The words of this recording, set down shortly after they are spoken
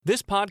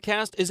This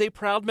podcast is a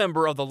proud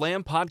member of the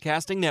Lamb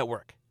Podcasting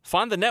Network.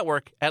 Find the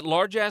network at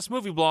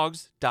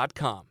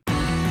largeassmovieblogs.com.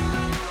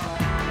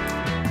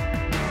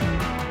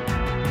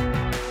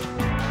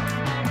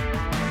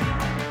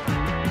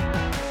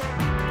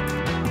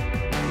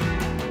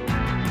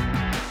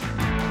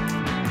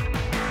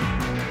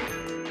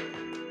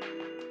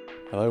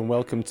 Hello and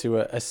welcome to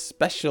a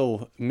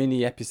special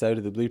mini episode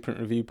of the Blueprint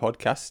Review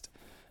podcast.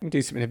 I'm going to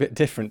do something a bit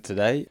different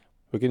today.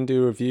 We're going to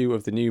do a review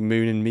of the new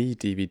Moon and Me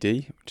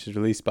DVD, which is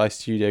released by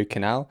Studio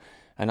Canal,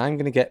 and I'm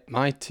going to get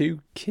my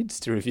two kids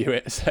to review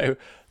it, so I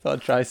thought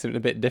I'd try something a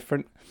bit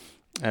different.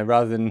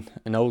 Rather than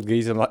an old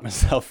geezer like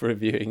myself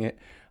reviewing it,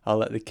 I'll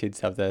let the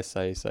kids have their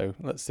say, so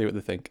let's see what they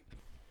think.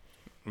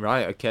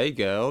 Right, okay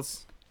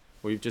girls,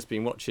 we've just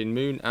been watching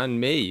Moon and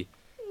Me.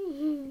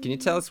 Can you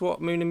tell us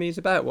what Moon and Me is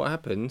about? What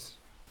happens?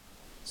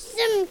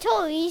 Some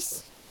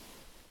toys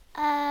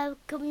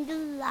come to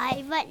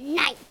life at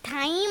night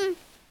time.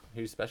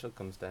 Who special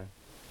comes down?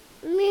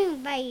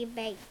 Moon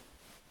baby.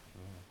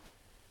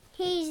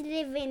 He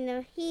lives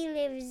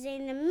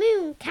in the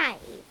moon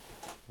cave.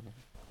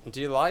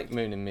 Do you like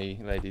Moon and Me,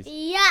 ladies?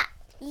 Yeah.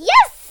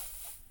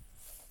 Yes.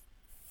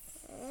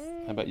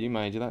 How about you,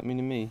 Maya? Do you like Moon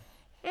and Me?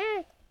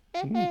 I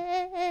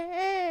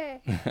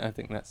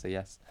think that's a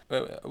yes.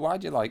 But why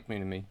do you like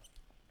Moon and Me?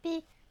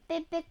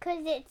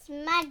 Because it's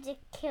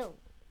magical.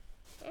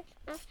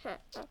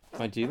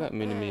 Why do you like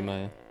Moon and Me,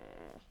 Maya?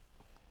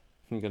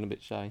 You're going a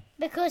bit shy.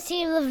 Because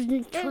he loves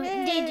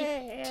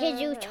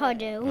Tiddle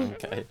Toddle.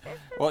 Okay.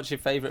 What's your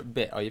favourite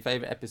bit or your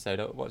favourite episode?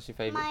 What's your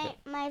favourite bit?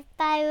 My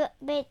favourite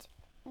bit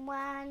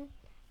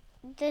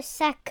the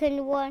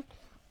second one,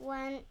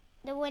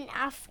 the one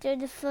after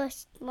the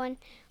first one,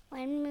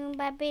 when Moon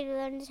Baby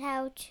learns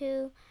how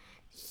to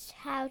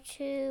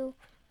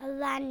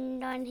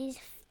land on his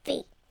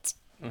feet.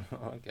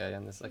 Okay,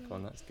 and the second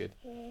one, that's good.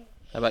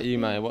 How about you,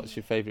 Maya? What's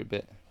your favourite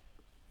bit?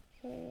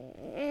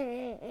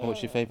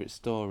 What's your favourite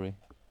story?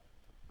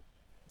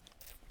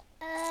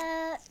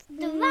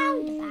 The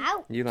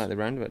roundabout. You like the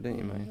roundabout, don't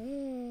you, Maya?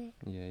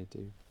 Yeah, you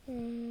do.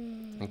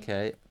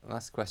 Okay,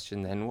 last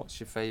question then. What's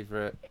your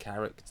favourite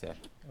character?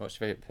 What's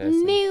your favourite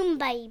person? Moon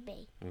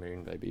Baby.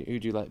 Moon Baby. Who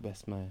do you like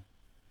best, Maya?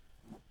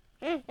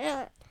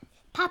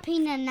 Papi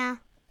Nana.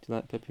 Do you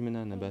like Peppy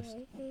Banana best?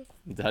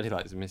 Daddy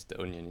likes Mr.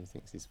 Onion. He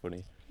thinks he's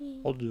funny.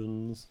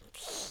 Onions.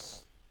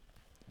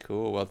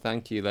 Cool. Well,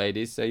 thank you,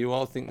 ladies. So you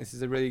all think this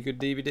is a really good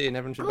DVD and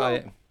everyone should buy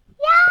it?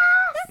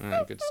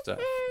 Yes! Good stuff.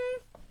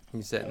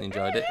 You certainly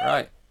enjoyed it.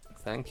 Right.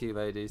 Thank you,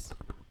 ladies.